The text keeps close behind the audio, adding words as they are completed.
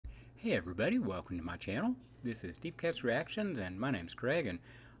Hey everybody, welcome to my channel. This is Deep Cuts Reactions and my name's Craig, and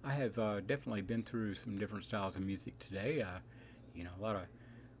I have definitely been through some different styles of music today. A lot of,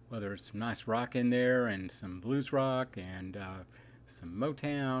 whether it's some nice rock in there and some blues rock and some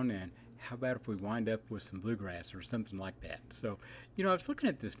Motown, and how about if we wind up with some bluegrass or something like that. So, I was looking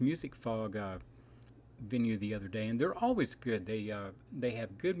at this Music Fog venue the other day, and they're always good. They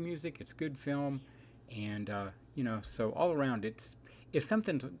have good music, it's good film, and so all around if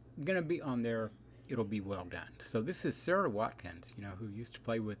something's going to be on there, it'll be well done. So this is Sara Watkins, who used to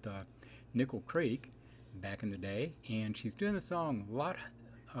play with Nickel Creek back in the day, and she's doing the song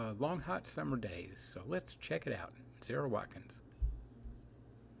Long Hot Summer Days. So let's check it out. Sara Watkins.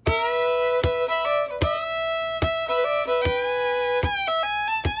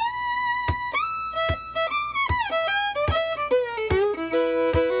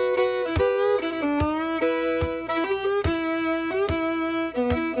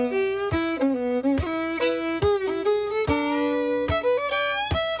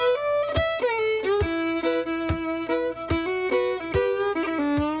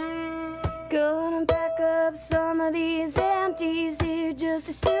 Gonna back up some of these empties here just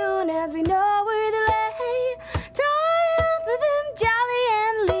as soon as we know where they lay. Time for them jolly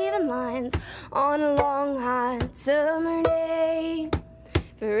and leaving lines on a long hot summer day.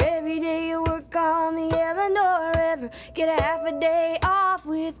 For every day you work on the Eleanor River, get a half a day off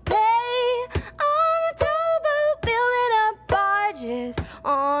with pay. On a towboat building up barges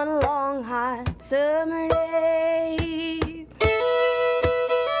on a long hot summer day.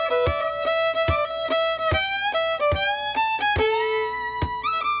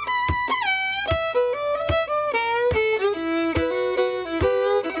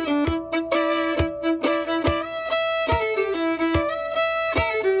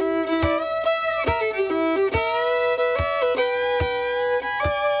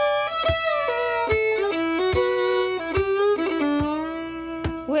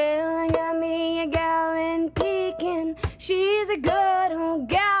 Well, I got me a gal in Pekin. She's a good old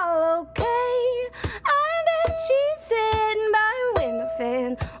gal, okay. I bet she's sitting by her window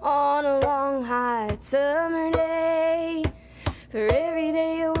fan on a long hot summer day. For every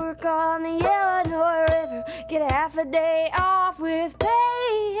day you work on the Eleanor River, get a half a day off with pay.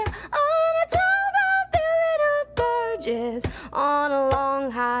 On a towboat building up barges on a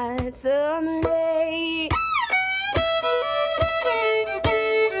long hot summer day.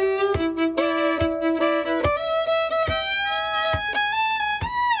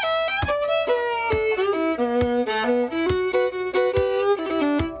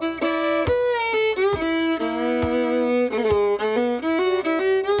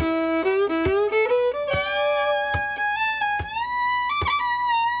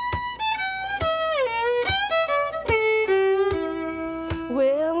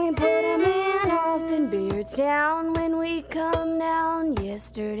 Well, we put a man off in Beardstown when we come down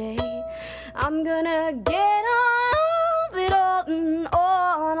yesterday. I'm gonna get off at Alton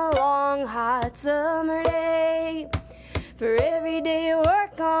on a long hot summer day. For every day you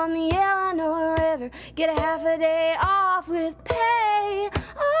work on the Eleanor River, get a half a day off with pay.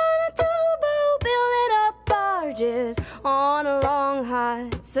 On a towboat building up barges on a long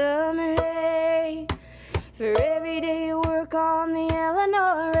hot summer day. For every day you work on the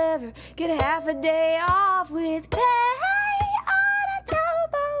Eleanor River, get a half a day off with pay. On a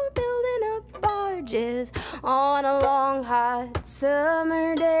towboat building up barges on a long hot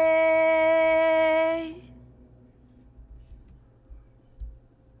summer day.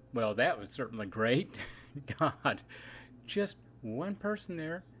 Well, that was certainly great. God, just one person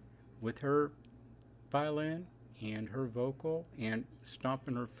there with her violin and her vocal and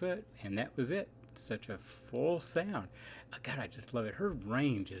stomping her foot, and that was it. Such a full sound. God, I just love it. Her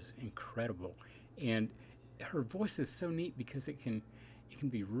range is incredible, and her voice is so neat because it can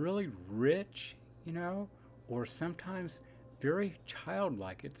be really rich, or sometimes very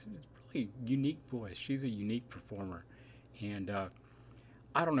childlike. It's a really unique voice. She's a unique performer, and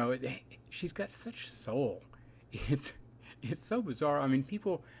I don't know. She's got such soul. It's so bizarre. I mean,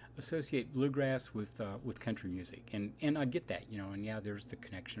 people associate bluegrass with country music, and I get that, and yeah, there's the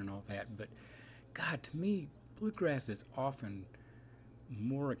connection and all that, but God, to me, bluegrass is often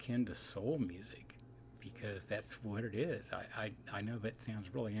more akin to soul music because that's what it is. I know that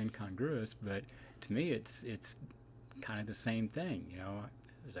sounds really incongruous, but to me, it's kind of the same thing.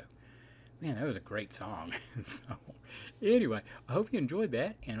 Man, that was a great song. So, anyway, I hope you enjoyed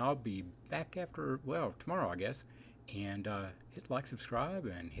that, and I'll be back tomorrow, I guess. And hit like, subscribe,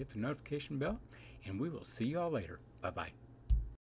 and hit the notification bell, and we will see you all later. Bye-bye.